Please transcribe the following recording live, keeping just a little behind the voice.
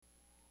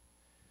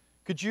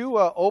Could you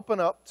open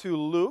up to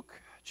Luke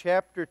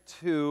chapter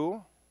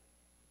 2?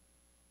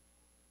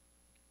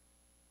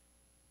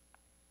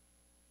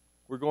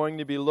 We're going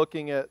to be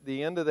looking at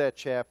the end of that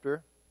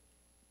chapter.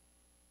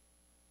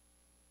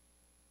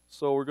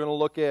 So we're going to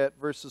look at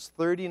verses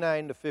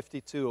 39 to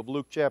 52 of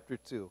Luke chapter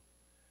 2.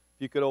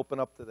 If you could open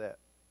up to that.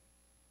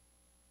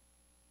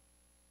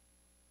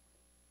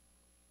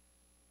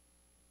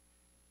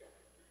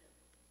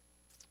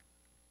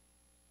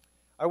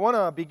 I want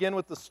to begin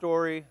with the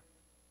story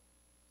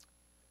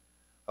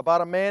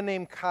about a man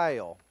named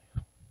Kyle.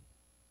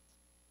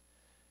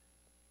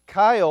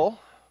 Kyle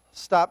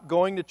stopped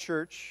going to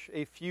church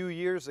a few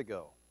years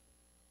ago.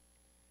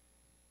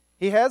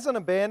 He hasn't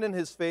abandoned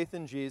his faith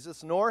in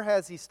Jesus, nor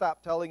has he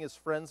stopped telling his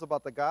friends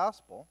about the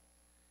gospel.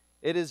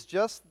 It is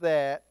just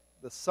that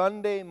the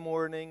Sunday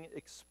morning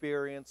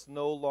experience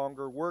no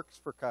longer works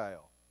for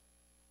Kyle.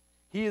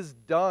 He is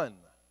done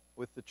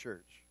with the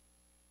church.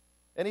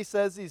 And he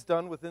says he's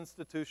done with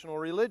institutional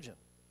religion.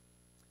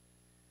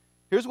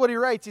 Here's what he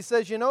writes. He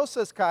says,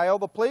 says Kyle,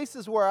 the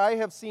places where I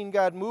have seen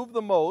God move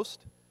the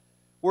most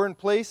were in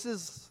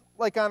places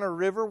like on a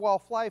river while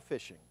fly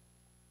fishing,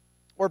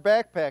 or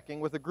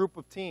backpacking with a group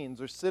of teens,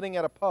 or sitting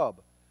at a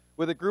pub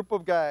with a group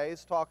of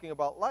guys talking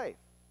about life.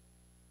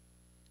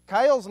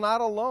 Kyle's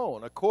not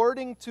alone.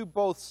 According to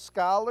both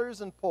scholars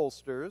and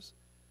pollsters,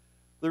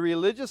 the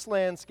religious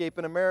landscape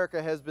in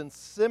America has been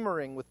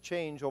simmering with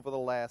change over the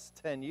last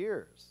 10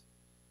 years.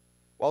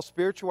 While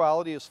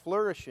spirituality is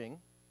flourishing,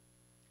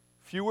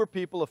 fewer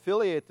people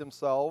affiliate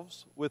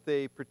themselves with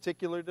a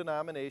particular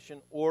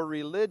denomination or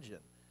religion.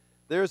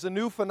 There's a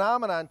new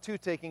phenomenon, too,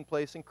 taking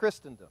place in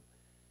Christendom.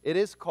 It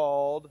is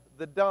called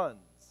the Dones,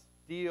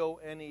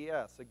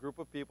 D-O-N-E-S, a group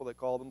of people that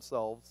call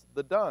themselves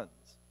the Dones.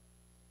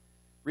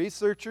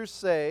 Researchers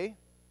say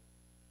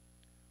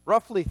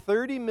roughly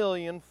 30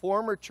 million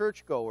former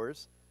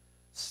churchgoers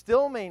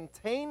still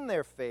maintain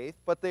their faith,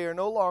 but they are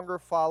no longer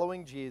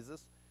following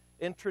Jesus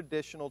in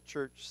traditional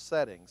church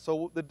settings.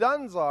 So the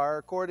Dones are,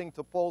 according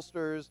to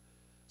pollsters,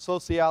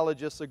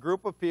 sociologists, a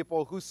group of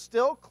people who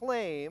still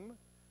claim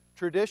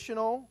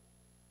traditional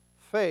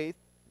faith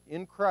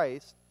in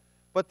Christ,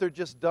 but they're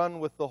just done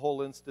with the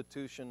whole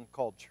institution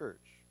called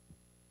church.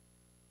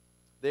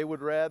 They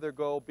would rather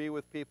go be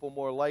with people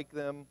more like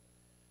them,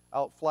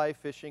 out fly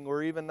fishing,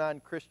 or even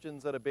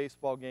non-Christians at a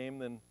baseball game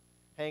than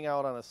hang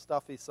out on a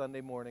stuffy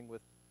Sunday morning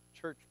with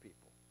church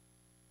people.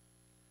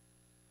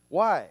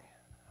 Why?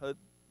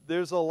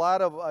 There's a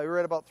lot of, I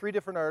read about 3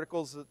 different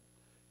articles that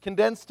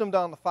condensed them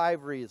down to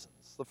 5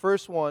 reasons. The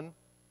first one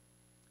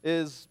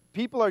is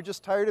people are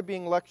just tired of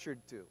being lectured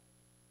to.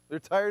 They're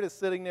tired of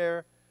sitting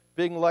there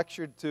being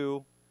lectured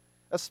to,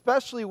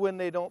 especially when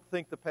they don't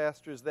think the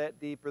pastor is that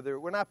deep or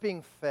we're not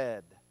being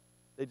fed.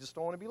 They just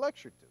don't want to be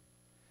lectured to.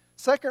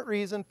 Second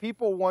reason,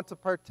 people want to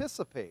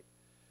participate.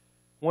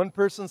 One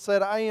person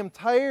said, I am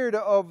tired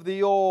of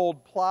the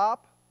old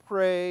plop,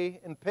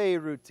 pray, and pay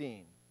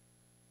routine.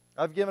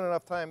 I've given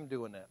enough time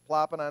doing that,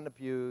 plopping on the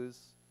pews,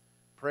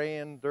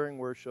 praying during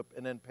worship,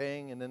 and then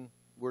paying, and then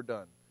we're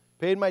done.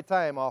 Paid my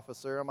time,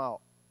 officer, I'm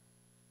out.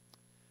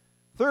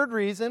 Third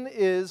reason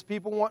is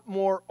people want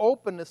more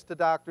openness to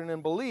doctrine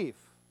and belief.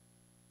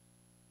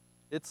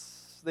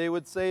 They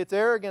would say it's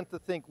arrogant to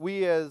think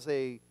we as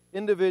a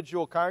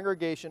individual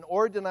congregation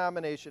or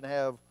denomination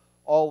have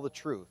all the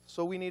truth.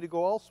 So we need to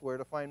go elsewhere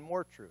to find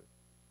more truth.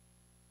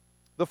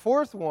 The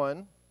fourth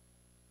one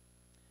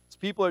is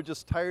people are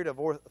just tired of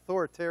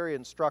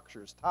authoritarian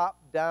structures,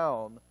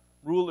 top-down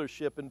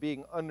rulership and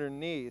being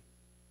underneath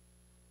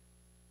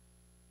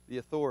the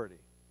authority.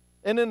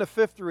 And then the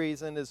fifth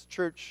reason is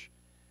church,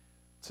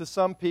 to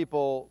some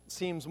people,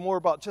 seems more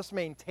about just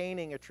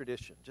maintaining a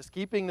tradition, just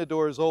keeping the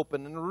doors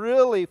open and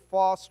really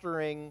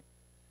fostering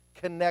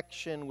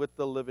connection with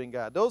the living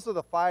God. Those are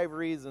the 5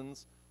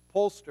 reasons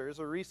pollsters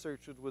or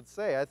researchers would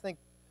say. I think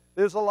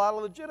there's a lot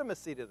of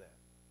legitimacy to that.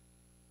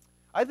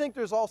 I think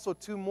there's also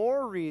 2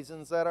 more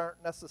reasons that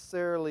aren't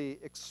necessarily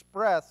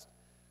expressed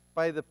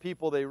by the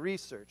people they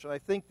research. And I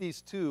think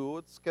these 2,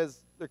 it's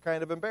because they're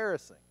kind of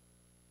embarrassing.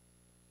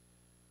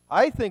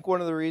 I think one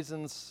of the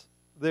reasons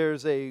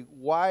there's a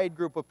wide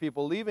group of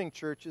people leaving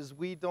church is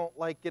we don't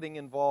like getting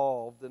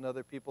involved in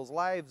other people's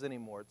lives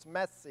anymore. It's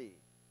messy.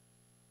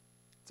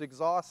 It's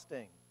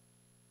exhausting.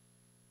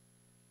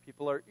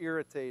 People are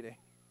irritating.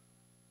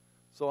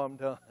 So I'm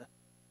done.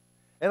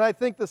 And I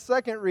think the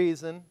second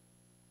reason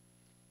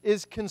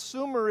is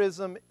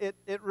consumerism.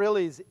 It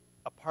really is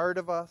a part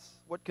of us.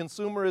 What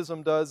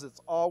consumerism does,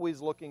 it's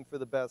always looking for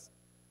the best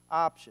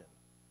option.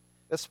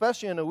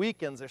 Especially on the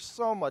weekends, there's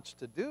so much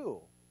to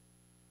do.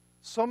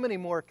 So many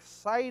more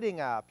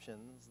exciting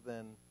options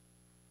than,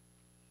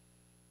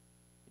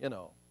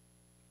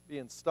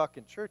 being stuck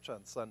in church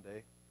on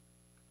Sunday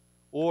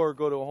or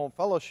go to a home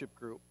fellowship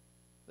group.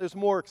 There's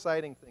more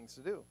exciting things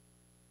to do.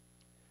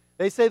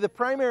 They say the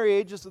primary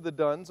ages of the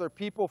Dones are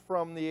people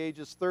from the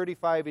ages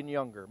 35 and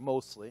younger,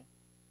 mostly.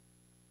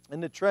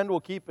 And the trend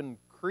will keep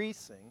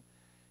increasing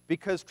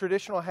because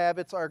traditional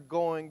habits are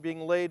being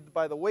laid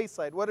by the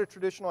wayside. What are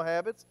traditional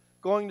habits?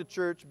 going to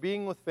church,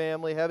 being with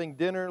family, having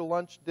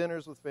lunch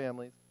dinners with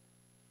families.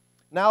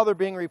 Now they're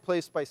being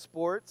replaced by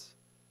sports,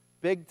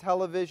 big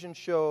television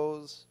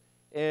shows,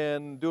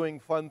 and doing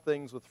fun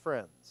things with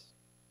friends.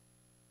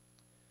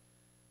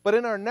 But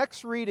in our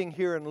next reading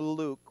here in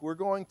Luke, we're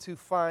going to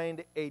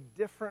find a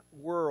different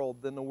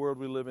world than the world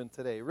we live in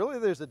today. Really,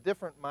 there's a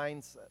different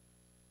mindset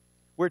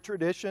where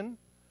tradition,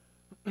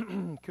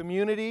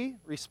 community,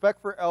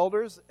 respect for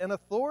elders, and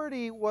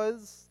authority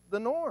was the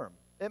norm.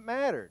 It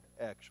mattered,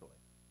 actually.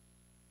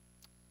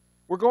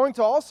 We're going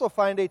to also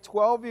find a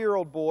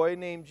 12-year-old boy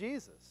named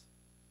Jesus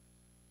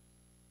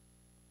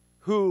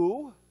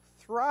who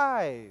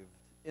thrived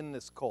in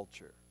this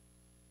culture.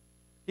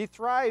 He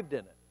thrived in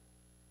it.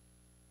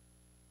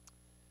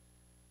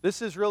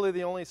 This is really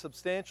the only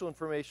substantial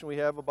information we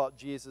have about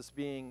Jesus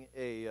being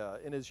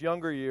in his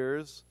younger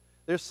years.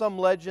 There's some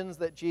legends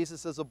that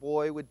Jesus as a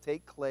boy would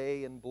take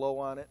clay and blow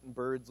on it and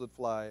birds would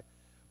fly.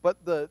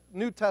 But the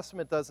New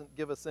Testament doesn't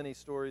give us any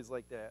stories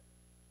like that.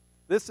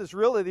 This is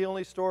really the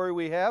only story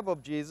we have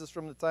of Jesus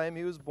from the time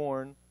he was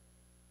born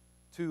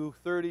to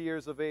 30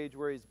 years of age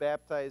where he's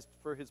baptized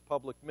for his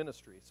public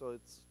ministry. So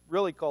it's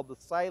really called the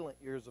silent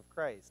years of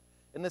Christ.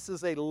 And this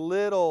is a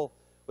little,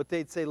 what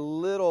they'd say,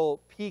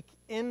 little peek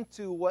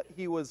into what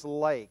he was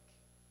like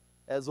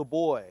as a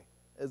boy,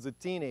 as a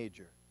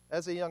teenager,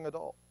 as a young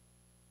adult.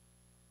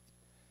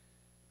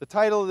 The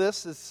title of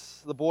this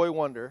is The Boy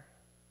Wonder,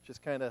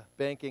 just kind of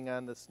banking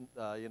on this,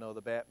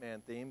 the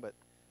Batman theme, but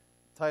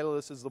the title of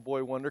this is The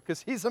Boy Wonder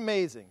because he's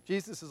amazing.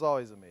 Jesus is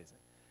always amazing.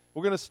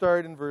 We're going to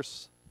start in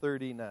verse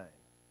 39,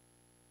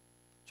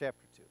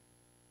 chapter 2.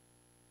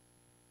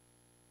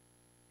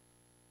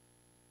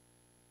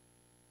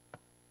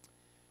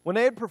 When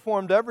they had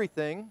performed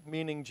everything,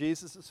 meaning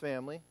Jesus'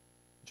 family,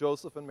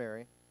 Joseph and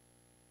Mary,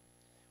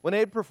 when they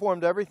had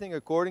performed everything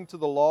according to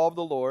the law of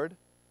the Lord,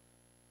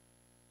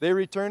 they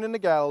returned into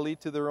Galilee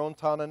to their own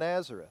town of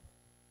Nazareth.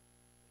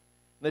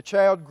 And the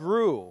child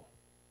grew.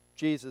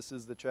 Jesus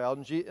is the child.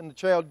 And the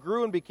child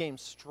grew and became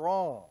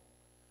strong,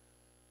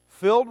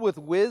 filled with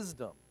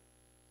wisdom,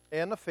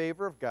 and the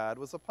favor of God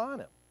was upon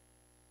him.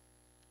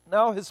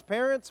 Now his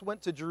parents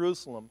went to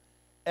Jerusalem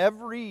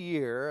every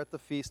year at the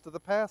feast of the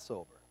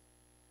Passover.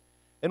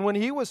 And when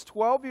he was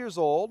 12 years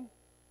old,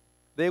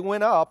 they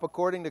went up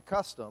according to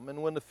custom.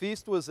 And when the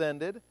feast was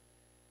ended,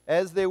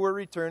 as they were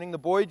returning, the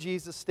boy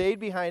Jesus stayed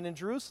behind in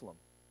Jerusalem.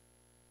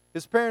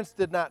 His parents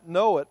did not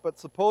know it, but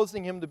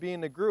supposing him to be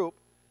in the group,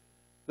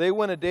 they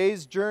went a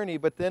day's journey,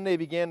 but then they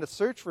began to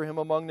search for him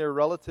among their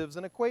relatives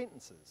and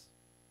acquaintances.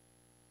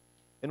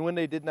 And when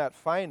they did not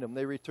find him,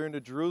 they returned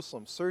to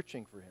Jerusalem,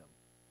 searching for him.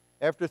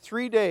 After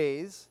 3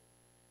 days,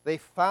 they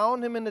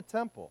found him in the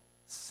temple,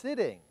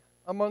 sitting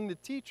among the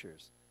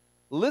teachers,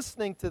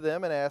 listening to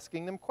them and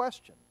asking them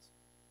questions.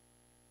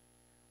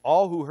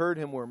 All who heard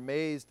him were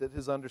amazed at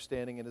his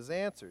understanding and his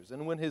answers.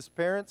 And when his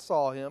parents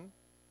saw him,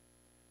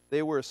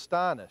 they were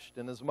astonished.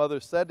 And his mother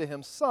said to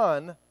him,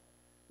 "Son,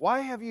 why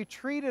have you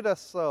treated us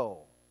so?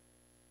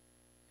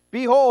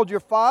 Behold,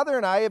 your father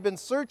and I have been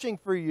searching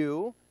for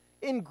you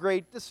in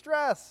great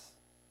distress."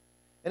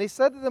 And he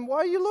said to them, "Why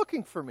are you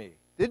looking for me?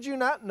 Did you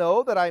not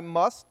know that I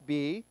must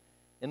be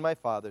in my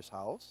father's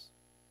house?"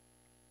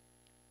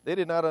 They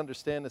did not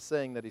understand the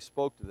saying that he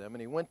spoke to them.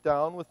 And he went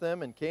down with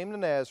them and came to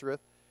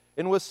Nazareth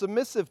and was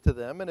submissive to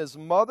them. And his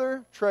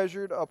mother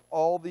treasured up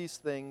all these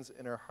things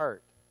in her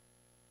heart.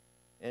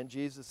 And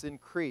Jesus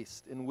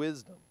increased in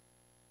wisdom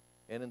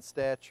and in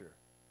stature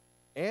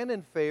and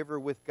in favor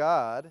with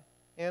God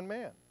and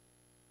man.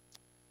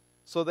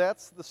 So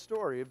that's the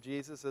story of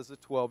Jesus as a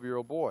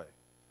 12-year-old boy.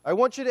 I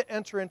want you to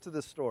enter into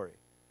this story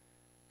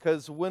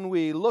because when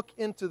we look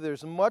into,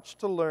 there's much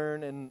to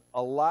learn and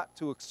a lot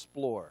to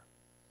explore.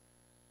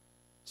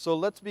 So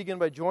let's begin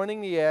by joining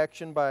the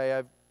action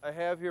I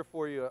have here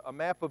for you a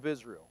map of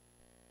Israel.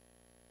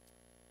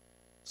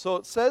 So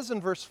it says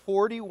in verse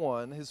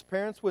 41, his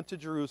parents went to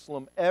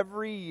Jerusalem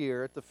every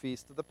year at the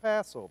feast of the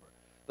Passover.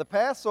 The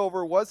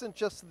Passover wasn't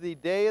just the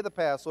day of the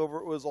Passover,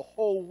 it was a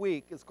whole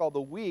week. It's called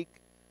the Week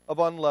of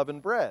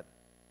Unleavened Bread.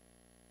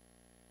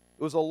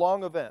 It was a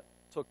long event.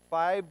 It took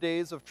 5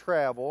 days of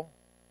travel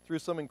through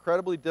some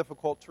incredibly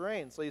difficult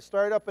terrain. So you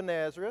start up in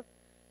Nazareth,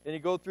 and you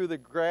go through the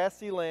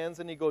grassy lands,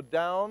 and you go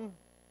down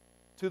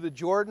to the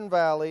Jordan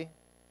Valley,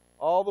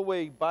 all the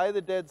way by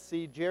the Dead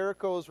Sea.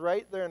 Jericho's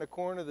right there in the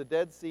corner of the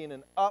Dead Sea, and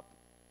then up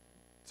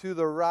to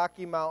the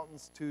Rocky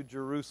Mountains to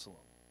Jerusalem.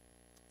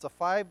 It's a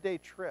 5-day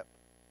trip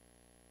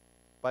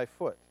by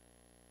foot.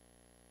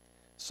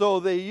 So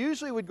they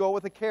usually would go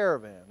with a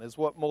caravan, is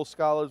what most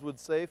scholars would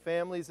say.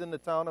 Families in the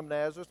town of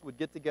Nazareth would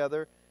get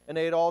together, and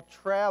they'd all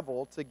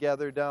travel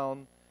together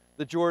down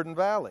the Jordan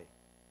Valley.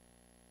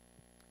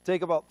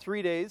 Take about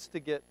 3 days to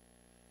get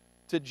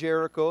to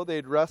Jericho.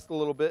 They'd rest a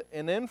little bit.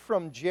 And then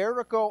from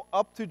Jericho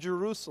up to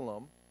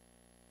Jerusalem,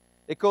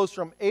 it goes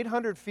from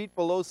 800 feet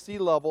below sea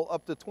level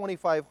up to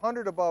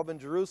 2,500 above in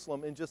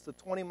Jerusalem in just a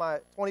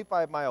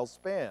 25-mile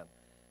span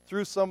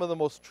through some of the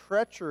most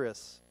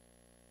treacherous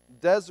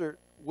desert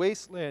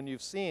wasteland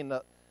you've seen.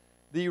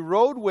 The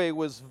roadway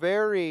was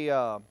very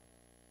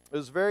It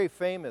was very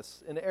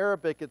famous. In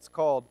Arabic, it's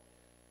called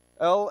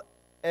El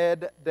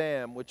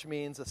Dam, which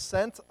means a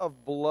scent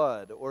of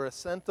blood or a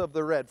scent of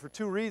the red, for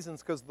two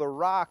reasons, because the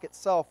rock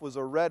itself was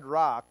a red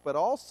rock, but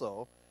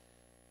also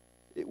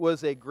it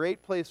was a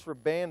great place for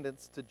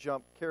bandits to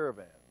jump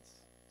caravans.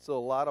 So a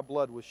lot of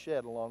blood was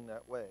shed along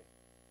that way.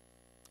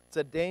 It's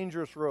a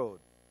dangerous road.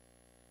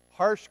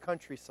 Harsh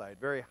countryside,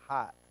 very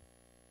hot.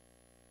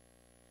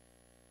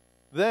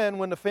 Then,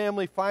 when the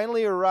family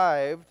finally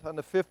arrived on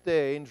the 5th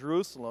day in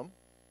Jerusalem,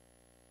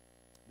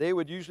 they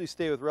would usually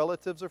stay with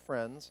relatives or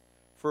friends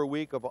for a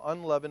week of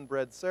unleavened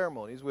bread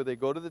ceremonies where they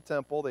go to the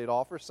temple, they'd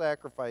offer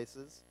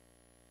sacrifices,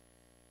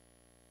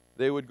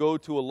 they would go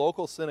to a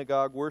local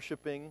synagogue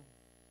worshiping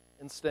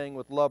and staying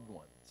with loved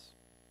ones.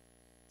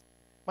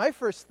 My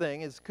first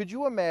thing is, could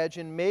you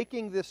imagine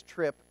making this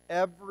trip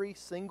every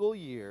single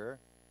year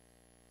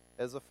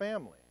as a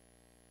family?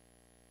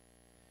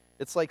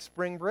 It's like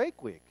spring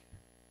break week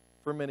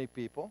for many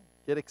people.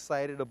 Get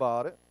excited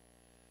about it.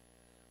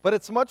 But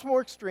it's much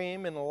more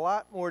extreme and a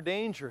lot more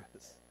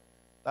dangerous.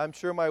 I'm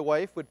sure my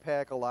wife would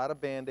pack a lot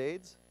of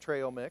Band-Aids,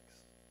 trail mix,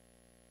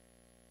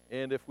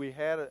 and if we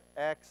had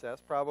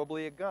access,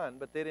 probably a gun,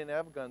 but they didn't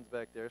have guns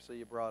back there, so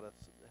you brought a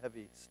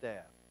heavy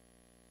staff.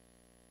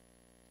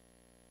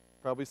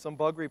 Probably some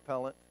bug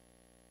repellent,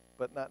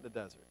 but not in the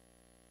desert.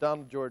 Down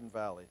the Jordan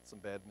Valley, some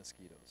bad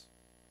mosquitoes.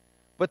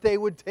 But they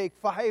would take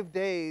 5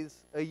 days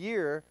a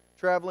year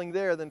traveling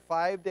there, then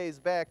 5 days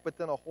back, but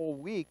then a whole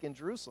week in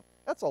Jerusalem.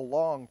 That's a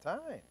long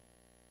time.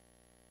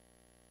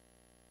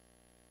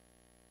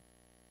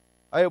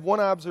 I have one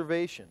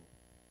observation.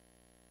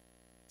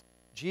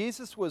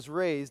 Jesus was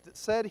raised, it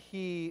said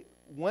he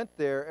went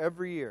there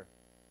every year.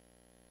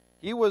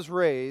 He was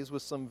raised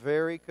with some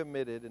very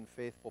committed and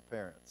faithful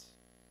parents.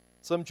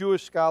 Some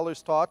Jewish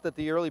scholars taught that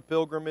the early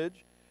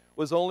pilgrimage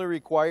was only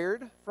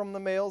required from the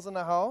males in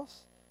the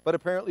house, but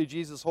apparently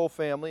Jesus' whole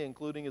family,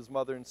 including his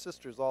mother and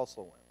sisters,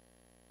 also went.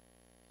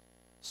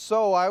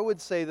 So I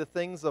would say the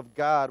things of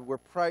God were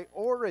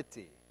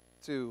priority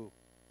to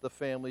the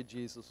family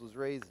Jesus was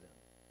raised in.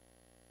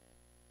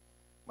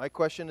 My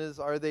question is,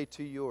 are they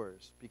to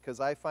yours? Because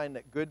I find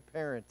that good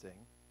parenting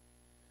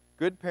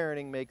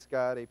makes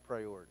God a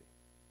priority.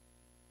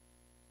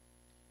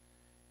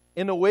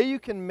 In a way you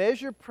can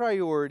measure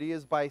priority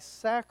is by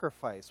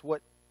sacrifice.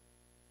 What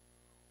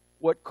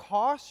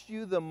costs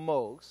you the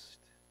most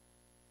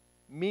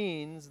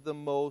means the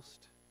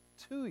most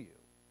to you.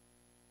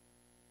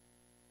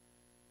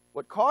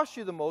 What costs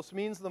you the most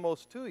means the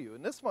most to you.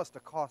 And this must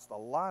have cost a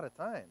lot of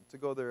time to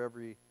go there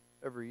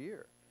every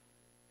year.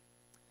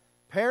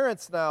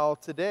 Parents now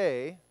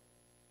today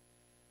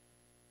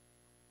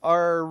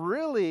are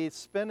really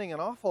spending an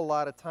awful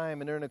lot of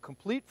time, and they're in a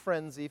complete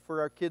frenzy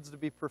for our kids to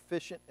be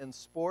proficient in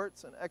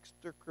sports and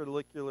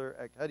extracurricular,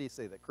 how do you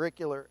say that?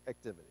 Curricular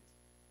activities.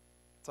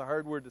 It's a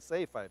hard word to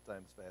say 5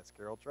 times fast,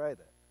 Carol. Try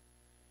that.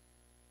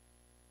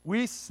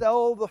 We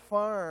sell the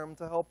farm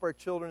to help our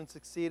children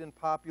succeed in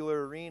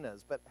popular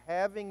arenas, but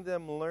having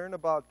them learn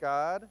about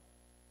God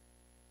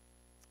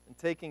and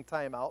taking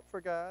time out for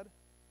God,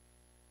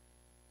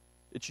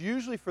 it's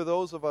usually for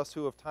those of us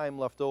who have time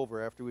left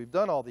over after we've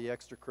done all the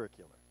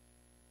extracurricular.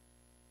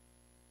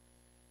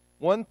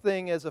 One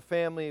thing as a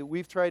family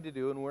we've tried to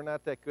do, and we're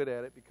not that good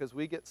at it because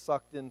we get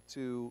sucked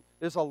into,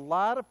 there's a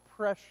lot of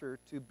pressure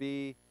to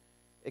be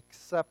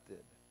accepted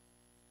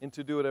and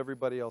to do what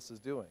everybody else is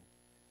doing.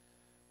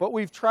 But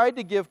we've tried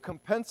to give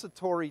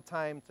compensatory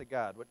time to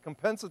God. What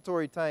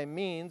compensatory time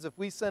means, if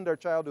we send our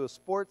child to a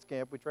sports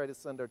camp, we try to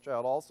send our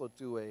child also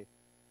to a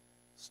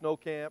snow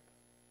camp,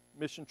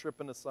 mission trip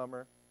in the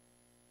summer.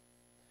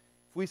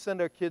 If we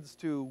send our kids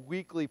to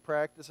weekly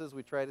practices,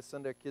 we try to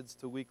send our kids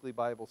to weekly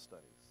Bible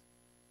studies.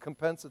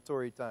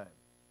 Compensatory time.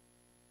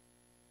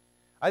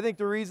 I think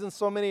the reason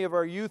so many of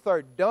our youth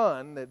are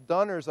done, that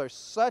Dunners are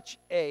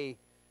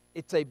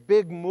it's a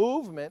big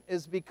movement,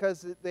 is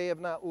because they have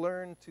not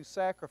learned to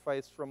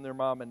sacrifice from their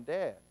mom and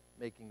dad,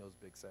 making those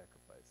big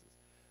sacrifices.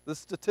 The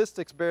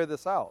statistics bear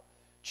this out.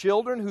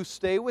 Children who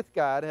stay with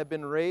God have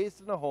been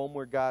raised in a home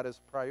where God is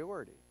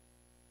priority.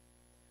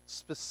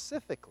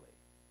 Specifically,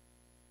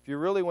 if you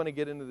really want to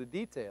get into the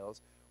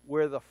details,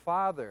 where the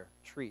father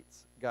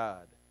treats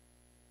God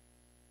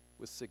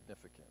with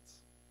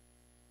significance.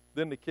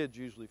 Then the kids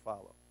usually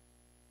follow.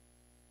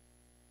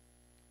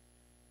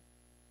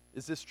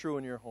 Is this true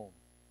in your home?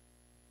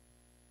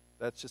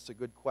 That's just a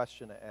good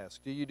question to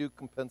ask. Do you do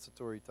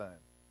compensatory time?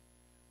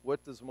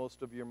 What does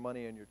most of your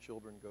money and your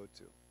children go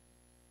to?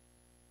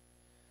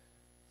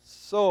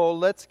 So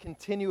let's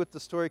continue with the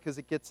story because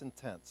it gets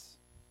intense.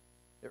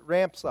 It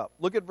ramps up.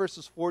 Look at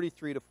verses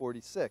 43 to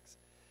 46.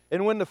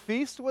 And when the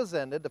feast was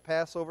ended, the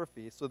Passover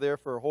feast, so there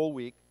for a whole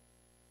week,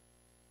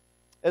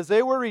 as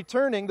they were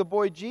returning, the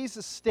boy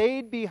Jesus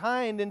stayed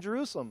behind in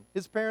Jerusalem.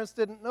 His parents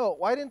didn't know it.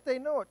 Why didn't they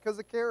know it? Because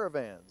of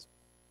caravans.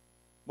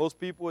 Most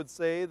people would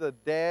say the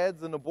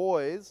dads and the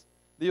boys,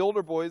 the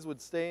older boys,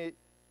 would stay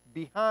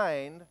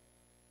behind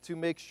to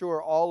make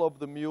sure all of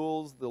the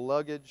mules, the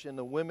luggage, and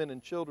the women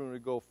and children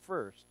would go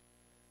first.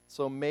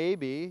 So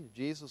maybe,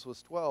 Jesus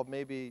was 12,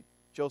 maybe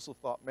Joseph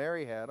thought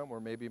Mary had him, or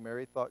maybe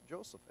Mary thought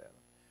Joseph had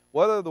him.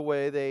 Whatever the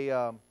way,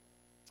 they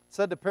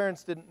said the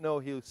parents didn't know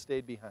he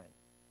stayed behind.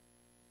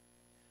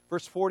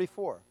 Verse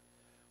 44.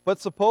 But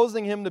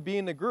supposing him to be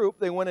in the group,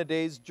 they went a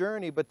day's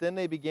journey, but then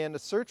they began to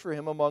search for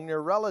him among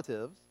their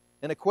relatives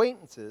and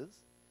acquaintances.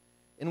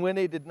 And when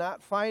they did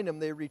not find him,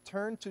 they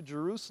returned to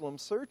Jerusalem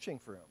searching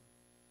for him.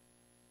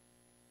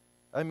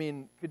 I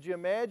mean, could you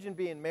imagine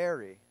being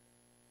Mary?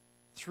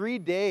 3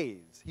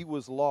 days he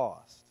was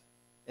lost,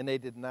 and they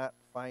did not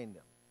find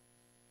him.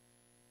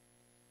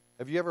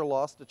 Have you ever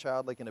lost a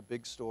child like in a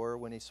big store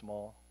when he's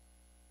small?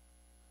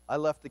 I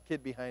left the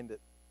kid behind at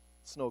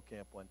snow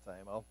camp one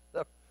time.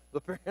 The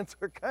parents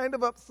were kind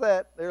of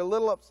upset. They were a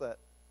little upset.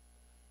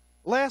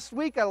 Last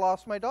week I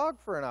lost my dog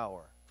for an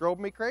hour. Drove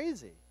me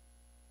crazy.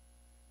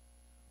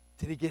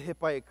 Did he get hit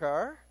by a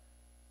car?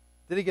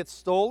 Did he get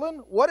stolen?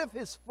 What if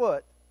his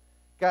foot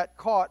got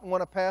caught in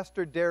one of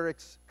Pastor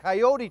Derek's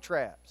coyote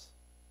traps?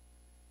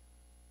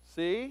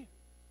 See?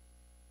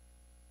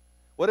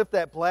 What if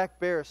that black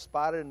bear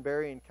spotted in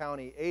Berrien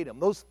County ate him?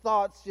 Those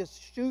thoughts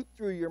just shoot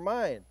through your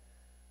mind.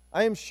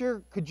 I am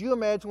sure, could you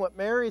imagine what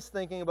Mary's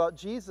thinking about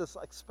Jesus,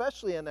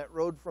 especially on that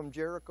road from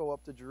Jericho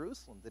up to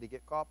Jerusalem? Did he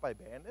get caught by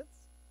bandits?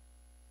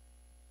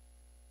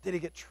 Did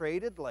he get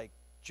traded like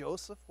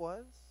Joseph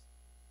was?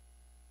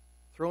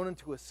 Thrown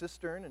into a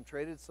cistern and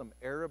traded some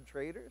Arab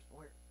traders?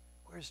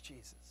 Where's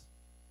Jesus?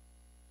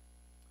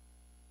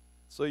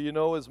 So you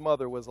know his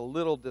mother was a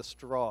little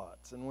distraught.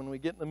 And when we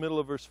get in the middle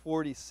of verse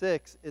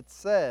 46, it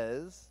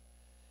says,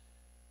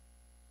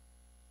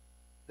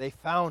 they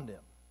found him.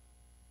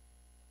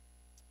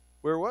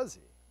 Where was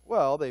he?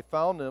 Well, they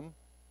found him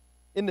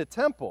in the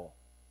temple.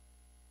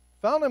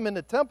 Found him in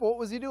the temple. What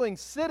was he doing?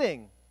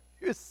 Sitting.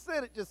 He was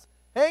sitting, just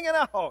hanging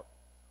out.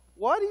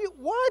 What?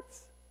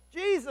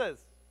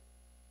 Jesus.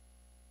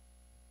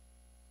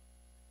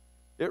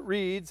 It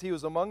reads, he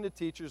was among the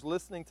teachers,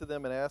 listening to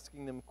them and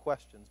asking them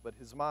questions, but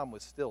his mom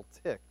was still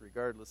ticked,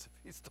 regardless if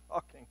he's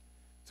talking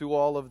to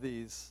all of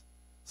these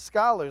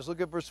scholars.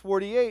 Look at verse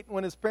 48.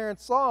 When his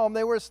parents saw him,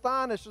 they were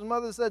astonished. His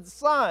mother said,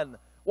 "Son,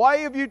 why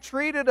have you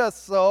treated us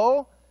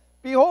so?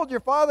 Behold,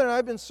 your father and I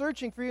have been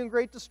searching for you in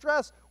great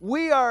distress.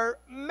 We are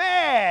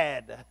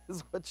mad,"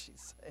 is what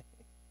she's saying.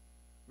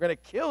 "We're going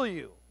to kill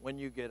you when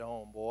you get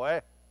home,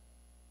 boy."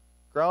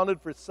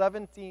 Grounded for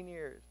 17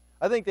 years.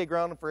 I think they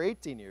grounded him for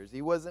 18 years.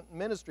 He wasn't in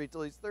ministry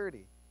till he's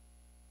 30.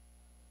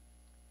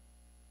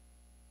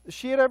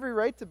 She had every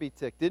right to be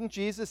ticked. Didn't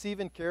Jesus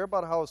even care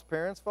about how his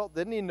parents felt?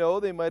 Didn't he know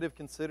they might have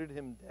considered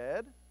him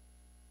dead?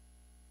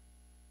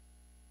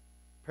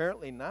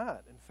 Apparently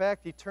not. In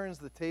fact, he turns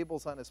the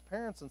tables on his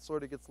parents and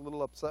sort of gets a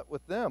little upset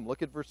with them.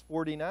 Look at verse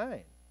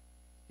 49.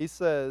 He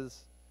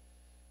says,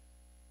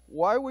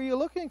 "Why were you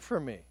looking for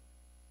me?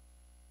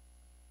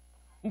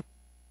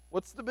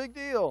 What's the big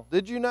deal?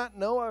 Did you not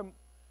know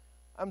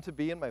I'm to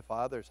be in my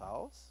Father's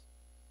house?"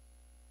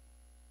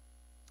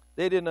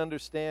 They didn't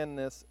understand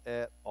this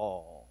at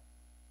all.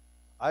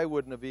 I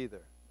wouldn't have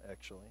either,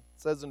 actually.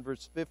 It says in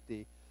verse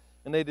 50,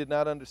 and they did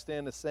not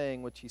understand the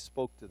saying which he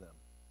spoke to them.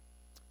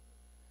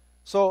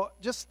 So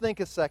just think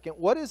a second.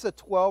 What is a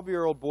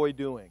 12-year-old boy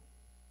doing?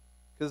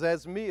 Because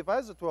if I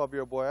was a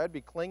 12-year-old boy, I'd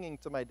be clinging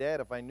to my dad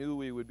if I knew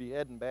we would be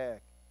heading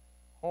back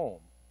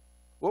home.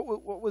 What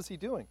was he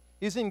doing?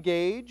 He's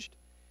engaged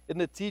in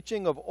the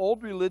teaching of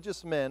old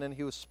religious men, and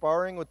he was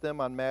sparring with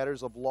them on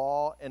matters of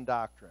law and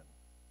doctrine.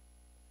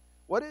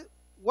 What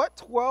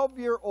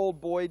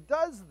 12-year-old boy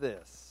does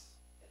this?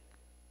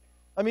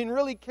 I mean,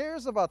 really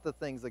cares about the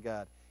things of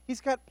God.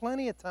 He's got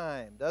plenty of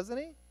time, doesn't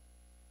he?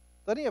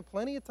 Doesn't he have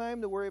plenty of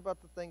time to worry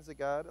about the things of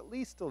God? At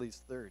least till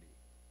he's 30.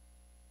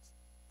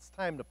 It's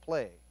time to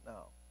play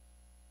now.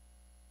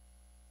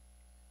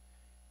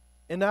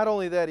 And not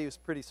only that, he was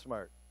pretty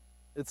smart.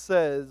 It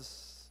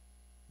says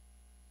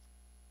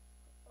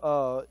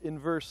in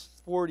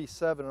verse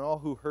 47, and all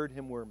who heard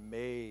him were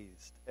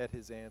amazed at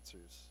his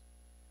answers.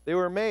 They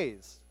were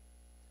amazed.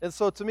 And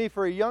so to me,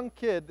 for a young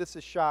kid, this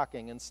is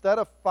shocking. Instead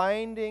of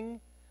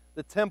finding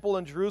the temple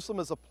in Jerusalem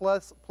as a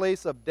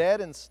place of dead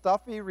and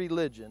stuffy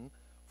religion,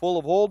 full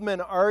of old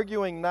men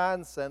arguing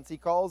nonsense, he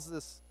calls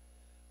this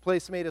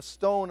place made of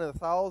stone and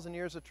 1,000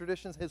 years of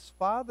traditions his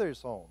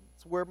Father's home.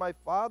 It's where my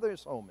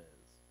Father's home is.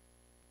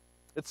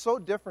 It's so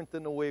different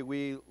than the way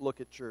we look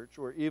at church,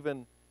 or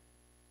even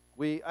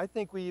I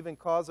think we even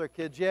cause our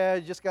kids, you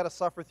just got to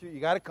suffer through. You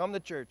got to come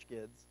to church,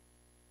 kids.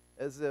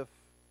 As if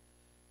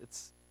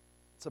it's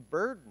a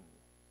burden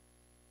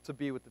to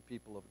be with the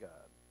people of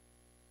God.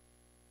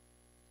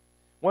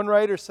 One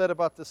writer said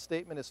about this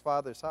statement, his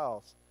Father's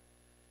house,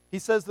 he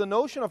says the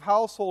notion of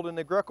household in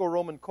the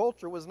Greco-Roman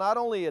culture was not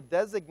only a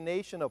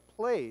designation of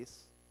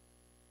place,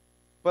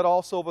 but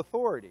also of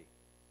authority.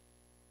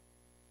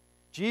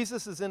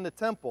 Jesus is in the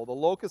temple, the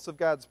locus of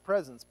God's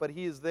presence, but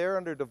he is there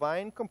under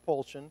divine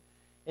compulsion,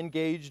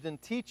 engaged in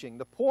teaching.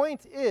 The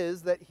point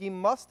is that he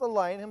must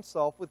align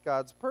himself with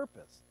God's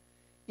purpose,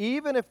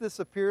 even if this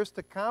appears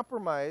to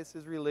compromise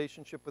his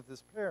relationship with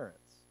his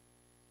parents.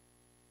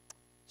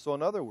 So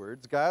in other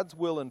words, God's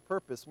will and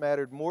purpose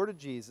mattered more to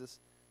Jesus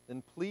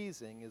than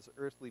pleasing his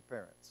earthly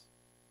parents.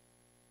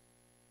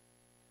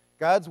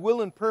 God's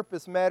will and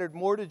purpose mattered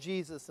more to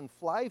Jesus than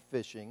fly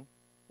fishing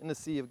in the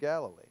Sea of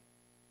Galilee.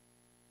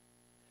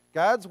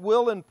 God's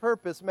will and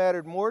purpose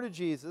mattered more to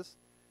Jesus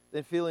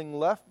than feeling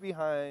left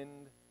behind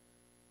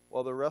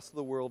while the rest of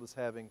the world is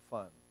having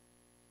fun.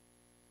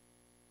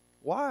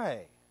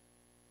 Why?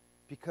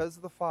 Because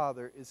the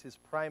Father is his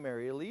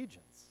primary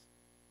allegiance.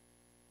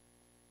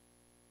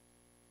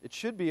 It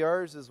should be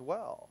ours as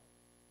well.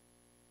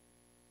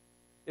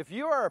 If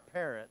you are a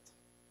parent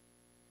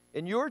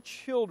and your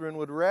children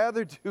would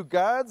rather do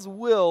God's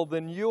will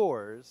than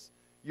yours,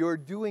 you're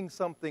doing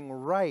something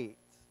right.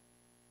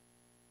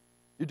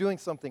 You're doing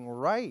something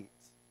right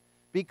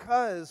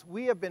because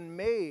we have been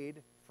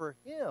made for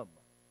him.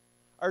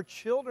 Our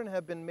children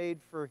have been made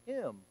for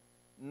him,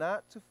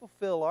 not to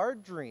fulfill our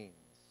dreams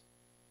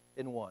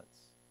and wants.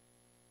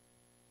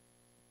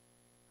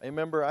 I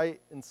remember I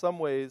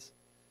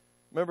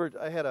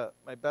had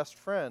my best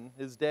friend,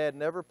 his dad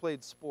never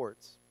played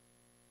sports.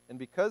 And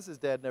because his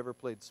dad never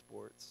played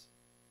sports,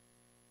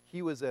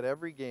 he was at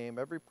every game,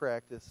 every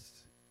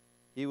practice.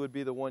 He would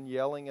be the one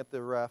yelling at the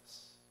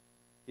refs.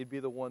 He'd be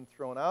the one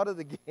thrown out of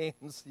the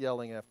games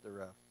yelling at the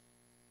refs.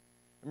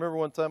 I remember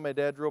one time my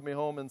dad drove me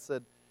home and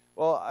said,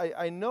 well,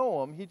 I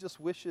know him. He just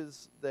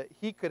wishes that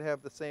he could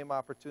have the same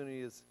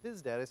opportunity as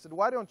his dad. I said,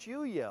 why don't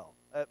you yell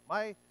at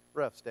my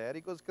refs, Dad?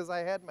 He goes, because I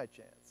had my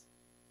chance.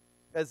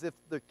 As if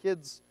the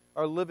kids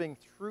are living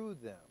through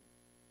them.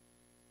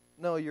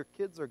 No, your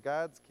kids are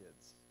God's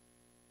kids.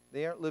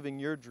 They aren't living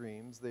your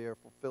dreams. They are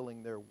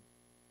fulfilling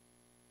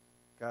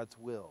God's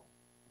will.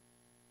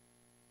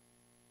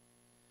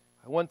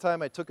 One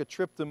time I took a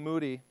trip to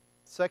Moody.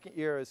 Second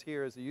year I was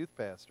here as a youth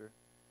pastor.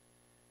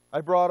 I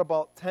brought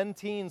about 10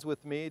 teens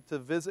with me to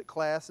visit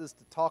classes,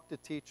 to talk to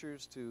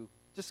teachers, to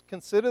just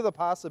consider the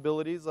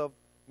possibilities of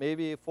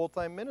maybe a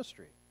full-time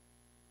ministry.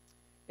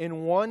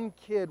 And one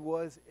kid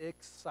was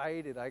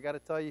excited. I got to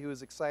tell you, he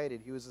was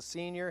excited. He was a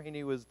senior, and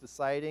he was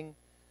deciding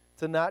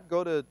to not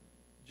go to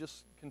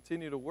just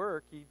continue to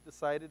work. He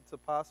decided to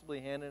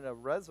possibly hand in a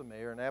resume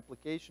or an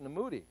application to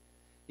Moody.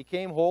 He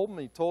came home,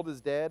 and he told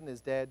his dad, and his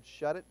dad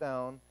shut it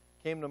down,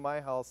 came to my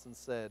house and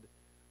said,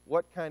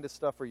 what kind of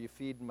stuff are you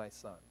feeding my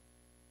son?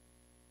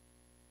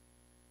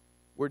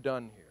 We're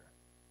done here.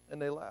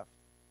 And they left.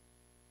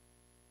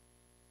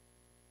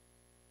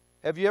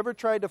 Have you ever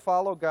tried to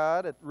follow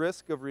God at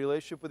risk of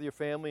relationship with your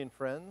family and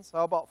friends?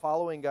 How about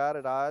following God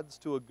at odds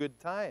to a good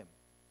time,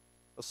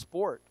 a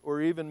sport,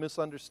 or even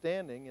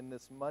misunderstanding in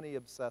this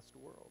money-obsessed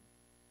world?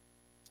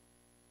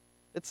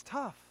 It's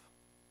tough.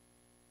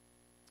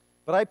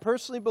 But I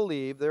personally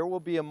believe there will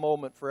be a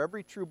moment for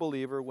every true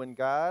believer when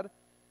God,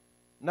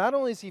 not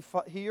only is he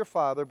your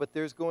father, but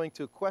there's going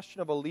to a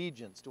question of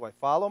allegiance. Do I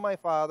follow my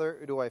father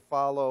or do I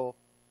follow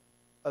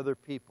other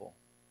people?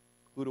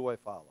 Who do I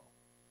follow?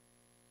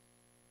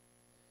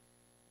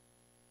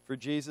 For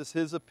Jesus,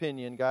 his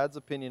opinion, God's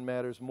opinion,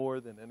 matters more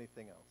than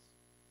anything else.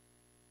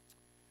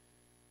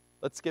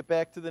 Let's get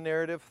back to the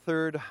narrative.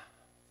 Third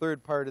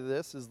part of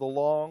this is the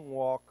long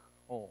walk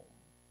home.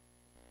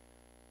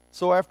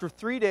 So after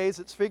 3 days,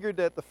 it's figured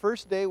that the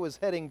first day was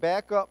heading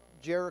back up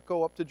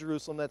Jericho, up to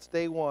Jerusalem. That's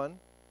day 1.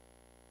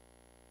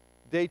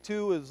 Day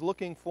 2 is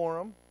looking for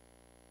him.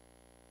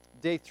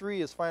 Day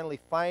 3 is finally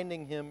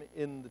finding him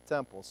in the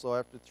temple. So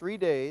after 3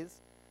 days,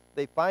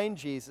 they find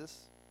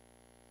Jesus.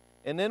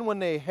 And then when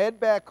they head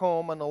back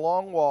home on the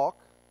long walk,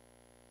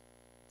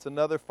 it's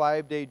another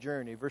 5-day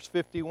journey. Verse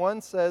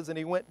 51 says, and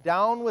he went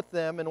down with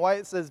them. And why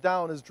it says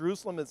down is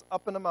Jerusalem is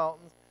up in the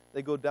mountains.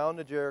 They go down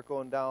to Jericho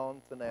and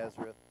down to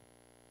Nazareth.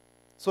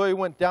 So he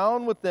went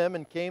down with them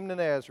and came to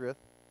Nazareth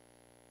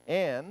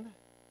and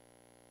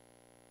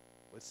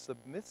was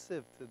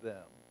submissive to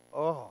them.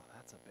 Oh,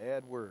 that's a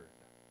bad word.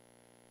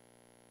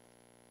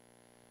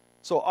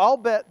 So I'll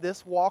bet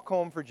this walk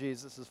home for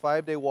Jesus, his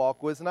 5-day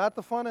walk, was not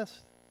the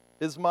funnest.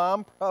 His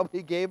mom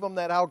probably gave him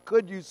that how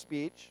could you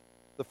speech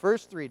the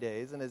first 3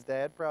 days, and his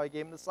dad probably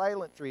gave him the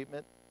silent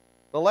treatment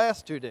the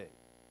last 2 days.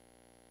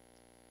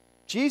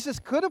 Jesus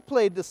could have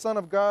played the Son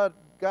of God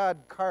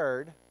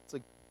card. It's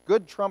a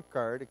good trump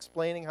card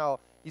explaining how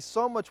he's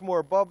so much more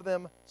above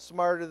them,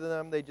 smarter than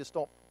them. They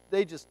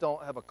just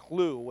don't have a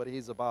clue what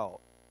he's about.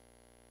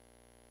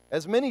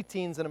 As many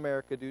teens in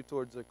America do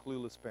towards their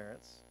clueless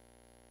parents.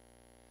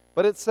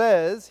 But it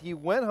says he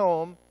went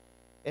home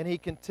and he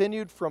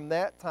continued from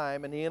that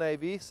time, and the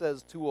NIV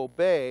says to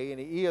obey, and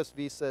the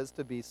ESV says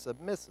to be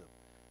submissive.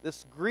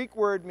 This Greek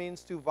word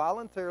means to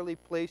voluntarily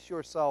place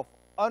yourself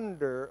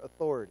under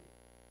authority.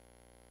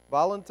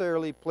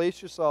 Voluntarily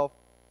place yourself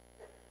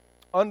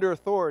under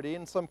authority.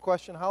 And some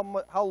question,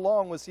 how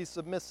long was he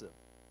submissive?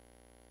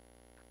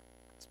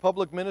 His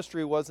public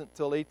ministry wasn't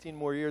until 18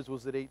 more years.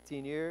 Was it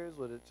 18 years?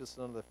 Was it just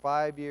another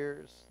 5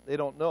 years? They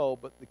don't know,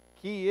 but the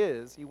key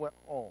is he went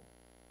home.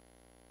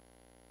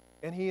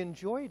 And he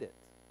enjoyed it.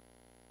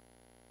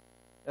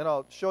 And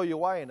I'll show you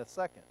why in a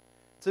second.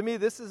 To me,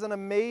 this is an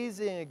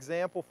amazing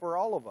example for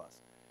all of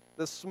us.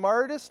 The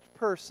smartest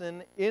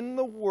person in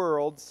the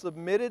world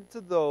submitted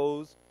to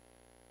those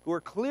who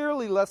are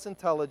clearly less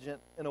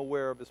intelligent and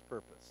aware of his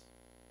purpose.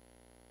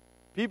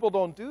 People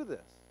don't do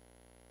this.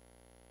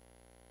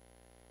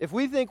 If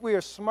we think we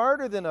are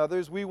smarter than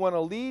others, we want to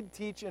lead,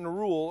 teach, and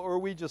rule, or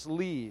we just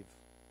leave.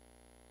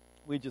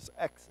 We just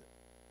exit.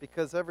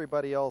 Because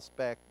everybody else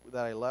back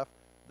that I left,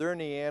 they're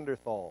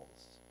Neanderthals.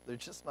 They're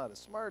just not as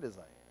smart as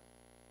I am.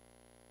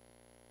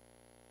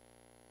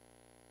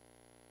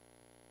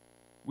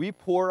 We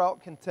pour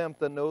out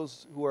contempt on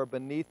those who are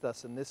beneath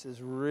us, and this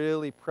is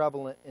really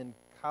prevalent in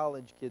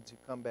college kids who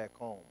come back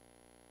home.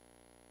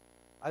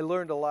 I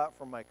learned a lot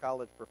from my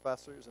college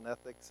professors in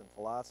ethics and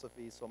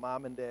philosophy, so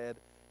mom and dad,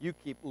 you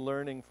keep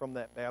learning from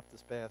that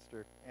Baptist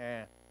pastor.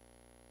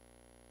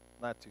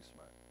 Not too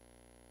smart.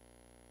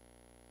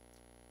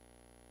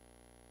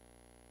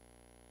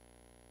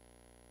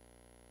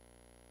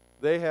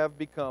 They have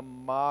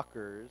become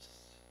mockers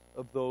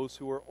of those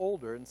who are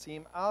older and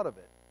seem out of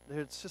it.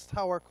 It's just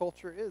how our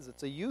culture is.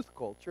 It's a youth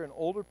culture, and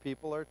older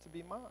people are to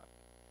be mocked.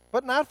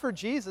 But not for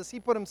Jesus. He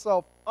put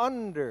himself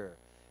under.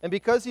 And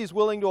because he's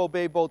willing to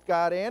obey both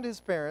God and his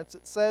parents,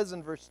 it says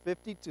in verse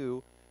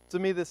 52, to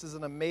me this is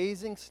an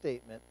amazing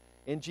statement,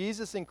 and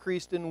Jesus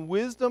increased in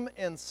wisdom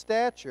and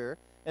stature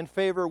and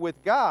favor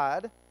with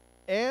God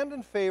and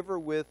in favor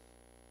with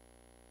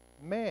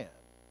man.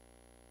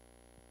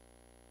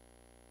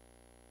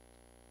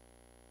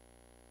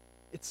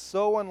 It's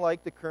so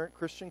unlike the current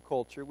Christian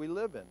culture we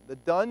live in. The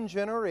done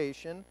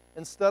generation,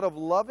 instead of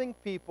loving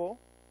people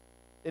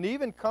and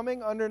even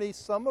coming underneath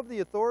some of the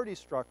authority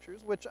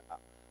structures, which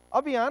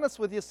I'll be honest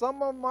with you,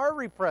 some of them are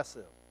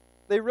repressive.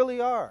 They really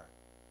are.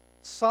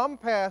 Some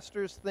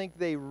pastors think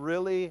they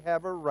really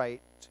have a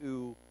right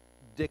to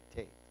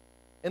dictate.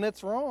 And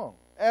it's wrong,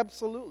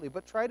 absolutely,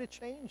 but try to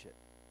change it.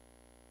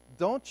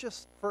 Don't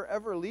just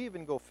forever leave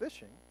and go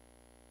fishing.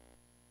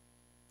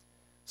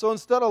 So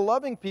instead of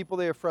loving people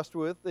they are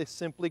frustrated with, they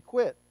simply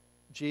quit.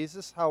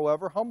 Jesus,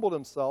 however, humbled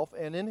himself,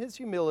 and in his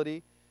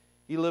humility,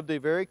 he lived a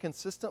very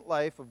consistent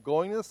life of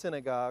going to the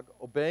synagogue,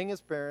 obeying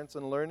his parents,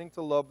 and learning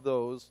to love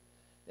those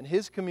in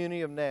his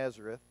community of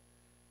Nazareth.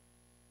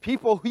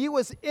 People he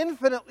was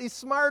infinitely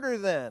smarter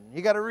than.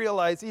 You got to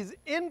realize he's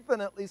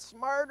infinitely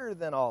smarter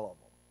than all of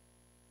them.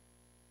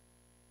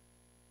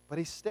 But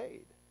he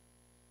stayed.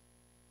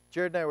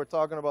 Jared and I were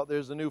talking about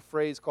there's a new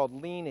phrase called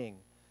leaning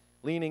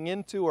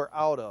into or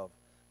out of.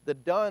 The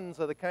dones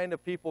are the kind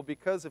of people,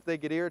 because if they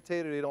get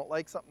irritated or they don't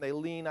like something, they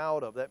lean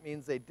out of. That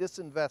means they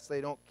disinvest, they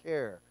don't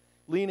care.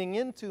 Leaning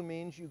into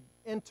means you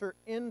enter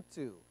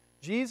into.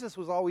 Jesus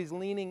was always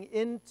leaning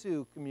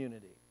into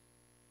community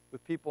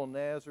with people in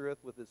Nazareth,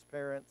 with his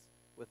parents,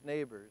 with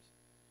neighbors.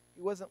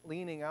 He wasn't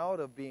leaning out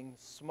of being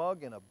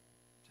smug and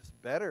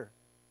just better.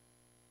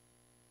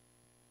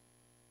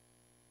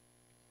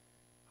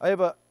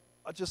 I'll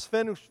just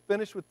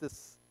finish with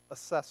this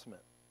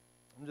assessment.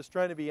 I'm just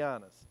trying to be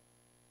honest.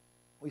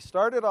 We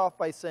started off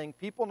by saying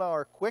people now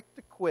are quick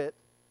to quit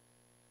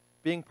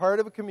being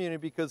part of a community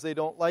because they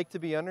don't like to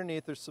be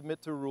underneath or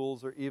submit to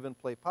rules or even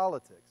play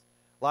politics.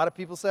 A lot of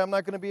people say, I'm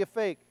not going to be a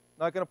fake.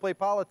 I'm not going to play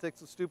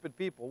politics with stupid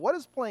people. What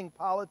does playing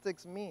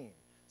politics mean?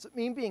 Does it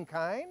mean being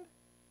kind?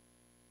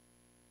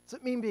 Does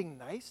it mean being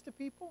nice to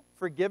people?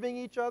 Forgiving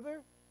each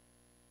other?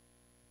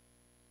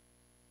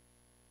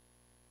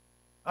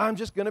 I'm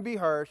just going to be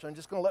harsh. I'm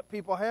just going to let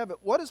people have it.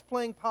 What does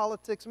playing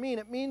politics mean?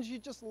 It means you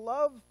just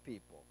love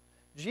people.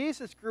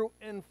 Jesus grew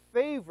in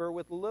favor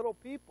with little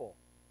people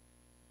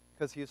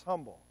because he's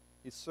humble.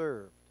 He's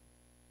served.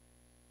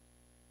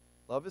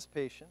 Love is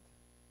patient.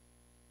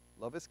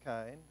 Love is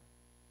kind.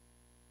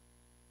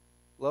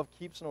 Love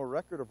keeps no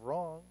record of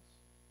wrongs.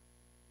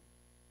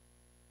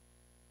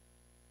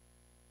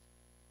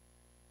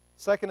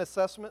 Second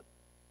assessment,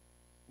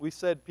 we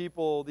said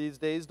people these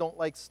days don't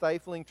like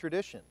stifling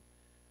tradition.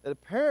 That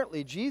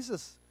apparently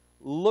Jesus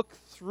looked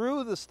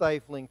through the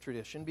stifling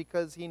tradition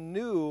because he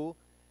knew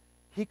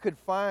he could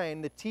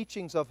find the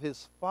teachings of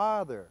his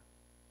Father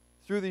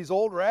through these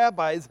old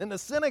rabbis in the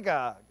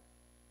synagogue.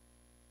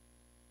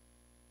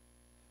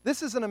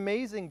 This is an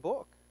amazing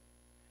book.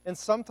 And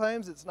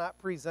sometimes it's not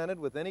presented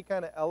with any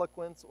kind of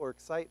eloquence or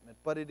excitement,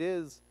 but it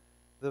is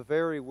the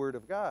very Word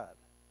of God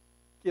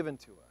given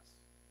to us.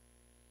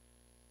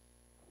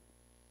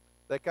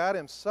 That God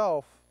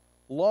himself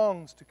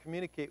longs to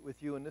communicate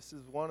with you, and this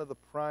is one of the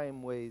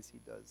prime ways he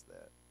does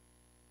that.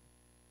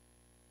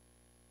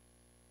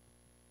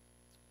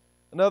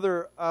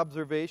 Another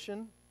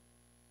observation,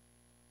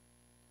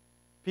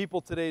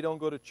 people today don't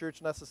go to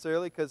church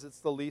necessarily because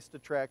it's the least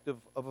attractive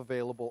of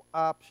available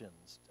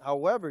options.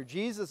 However,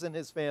 Jesus and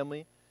his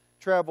family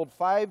traveled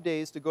 5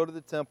 days to go to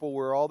the temple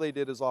where all they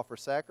did is offer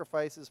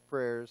sacrifices,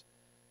 prayers,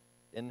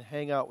 and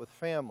hang out with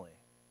family.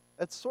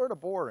 That's sort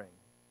of boring.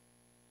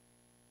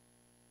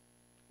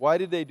 Why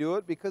did they do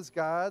it? Because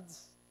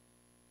God's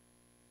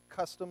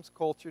customs,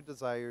 culture,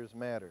 desires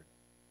mattered.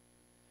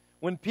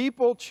 When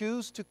people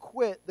choose to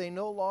quit, they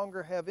no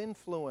longer have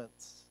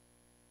influence.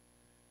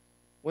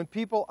 When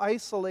people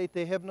isolate,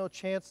 they have no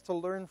chance to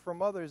learn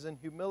from others in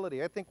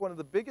humility. I think one of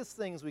the biggest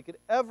things we could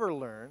ever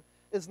learn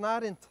is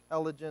not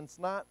intelligence,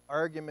 not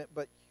argument,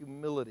 but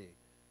humility.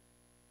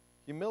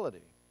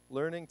 Humility.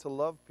 Learning to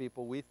love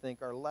people we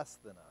think are less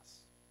than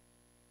us.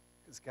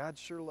 Because God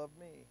sure loved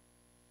me.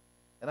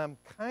 And I'm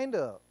kind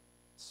of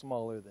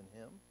smaller than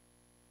him.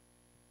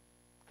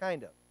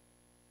 Kind of.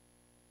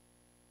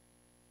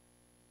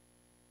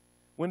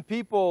 When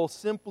people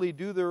simply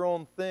do their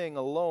own thing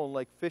alone,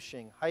 like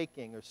fishing,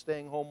 hiking, or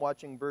staying home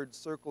watching birds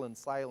circle in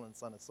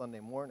silence on a Sunday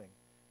morning,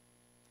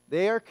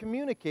 they are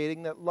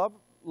communicating that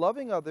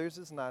loving others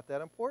is not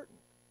that important.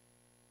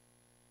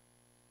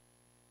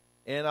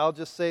 And I'll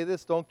just say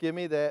this, don't give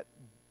me that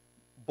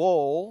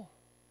bowl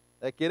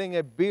that getting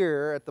a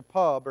beer at the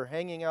pub or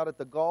hanging out at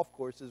the golf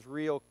course is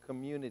real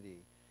community.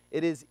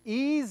 It is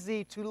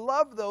easy to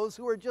love those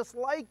who are just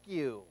like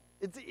you.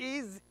 It's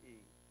easy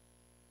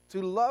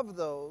to love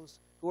those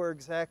who are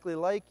exactly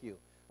like you.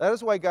 That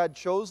is why God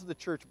chose the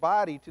church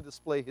body to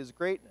display his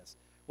greatness.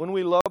 When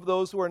we love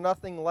those who are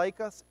nothing like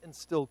us and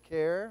still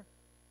care,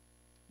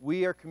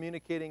 we are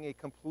communicating a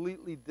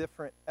completely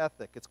different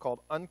ethic. It's called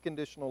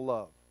unconditional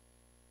love.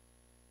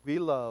 We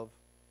love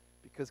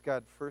because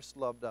God first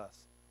loved us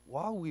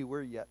while we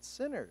were yet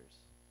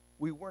sinners.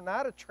 We were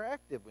not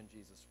attractive when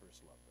Jesus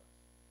first loved us.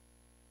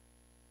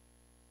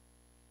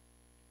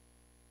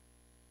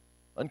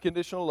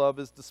 Unconditional love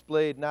is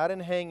displayed not in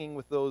hanging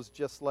with those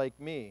just like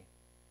me.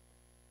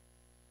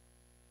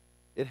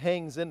 It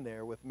hangs in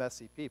there with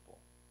messy people.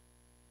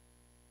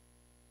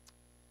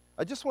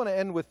 I just want to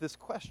end with this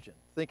question,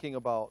 thinking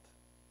about,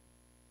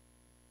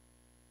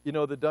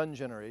 the done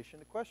generation.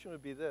 The question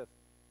would be this.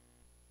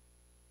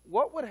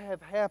 What would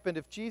have happened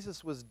if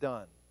Jesus was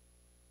done?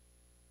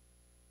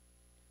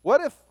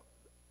 What if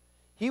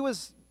he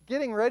was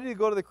getting ready to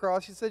go to the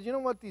cross? He said, you know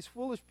what? These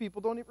foolish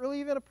people don't really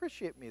even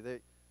appreciate me.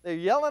 They're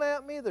yelling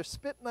at me. They're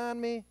spitting on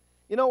me.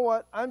 You know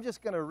what? I'm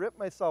just going to rip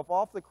myself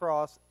off the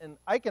cross, and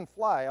I can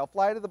fly. I'll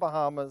fly to the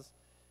Bahamas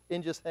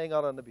and just hang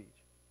out on the beach.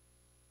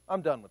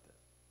 I'm done with this.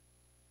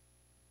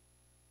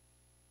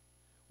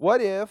 What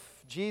if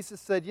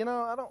Jesus said,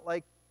 I don't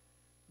like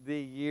the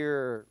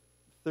year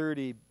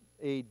 30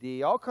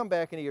 AD. I'll come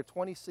back in the year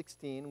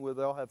 2016 where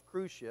they'll have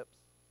cruise ships.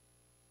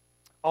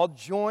 I'll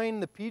join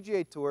the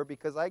PGA Tour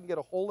because I can get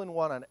a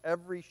hole-in-one on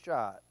every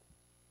shot.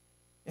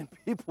 And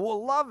people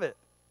will love it.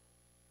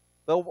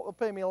 They'll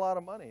pay me a lot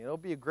of money. It'll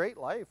be a great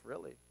life,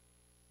 really.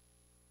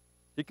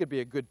 He could be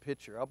a good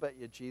pitcher. I'll bet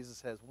you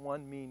Jesus has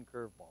one mean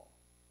curveball.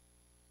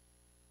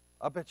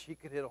 I'll bet you he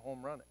could hit a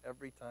home run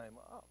every time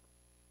up.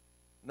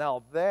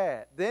 Now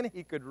then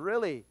he could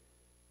really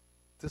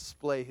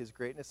display his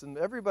greatness. And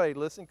everybody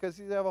listen, because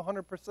he'd have a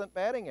 100%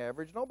 batting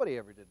average. Nobody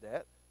ever did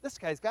that. This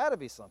guy's got to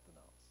be something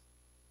else.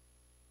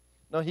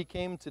 No, he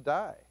came to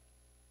die,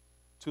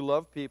 to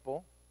love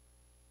people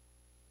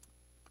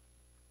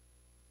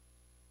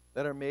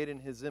that are made in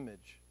his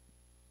image,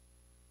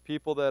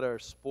 people that are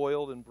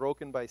spoiled and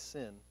broken by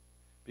sin,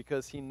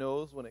 because he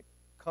knows when it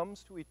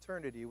comes to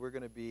eternity, we're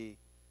going to be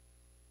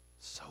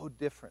so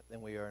different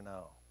than we are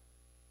now.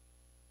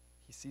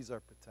 He sees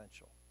our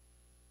potential.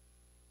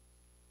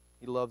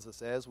 He loves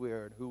us as we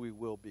are and who we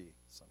will be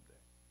someday.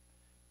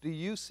 Do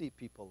you see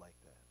people like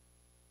that?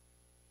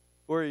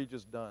 Or are you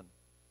just done?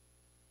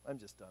 I'm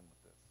just done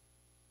with this.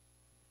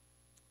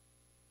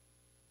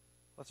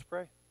 Let's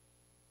pray.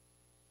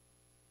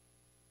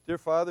 Dear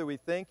Father, we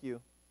thank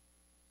you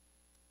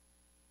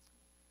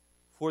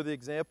for the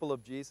example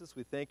of Jesus.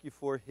 We thank you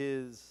for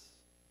his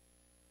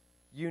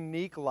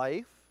unique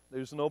life.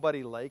 There's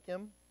nobody like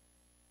him.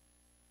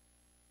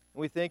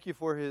 We thank you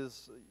for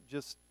his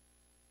just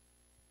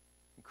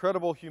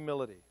incredible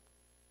humility.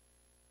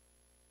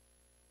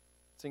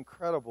 It's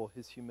incredible,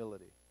 his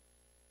humility.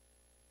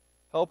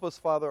 Help us,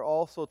 Father,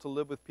 also to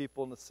live with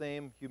people in the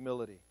same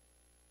humility,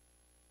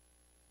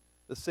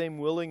 the same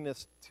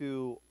willingness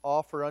to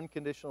offer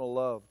unconditional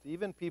love to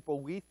even people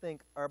we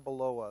think are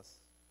below us,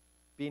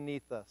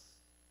 beneath us,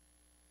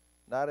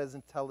 not as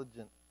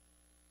intelligent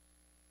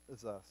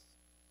as us.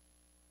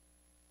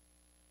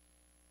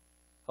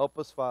 Help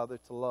us, Father,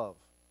 to love.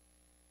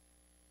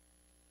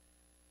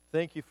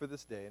 Thank you for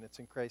this day, and it's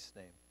in Christ's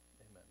name.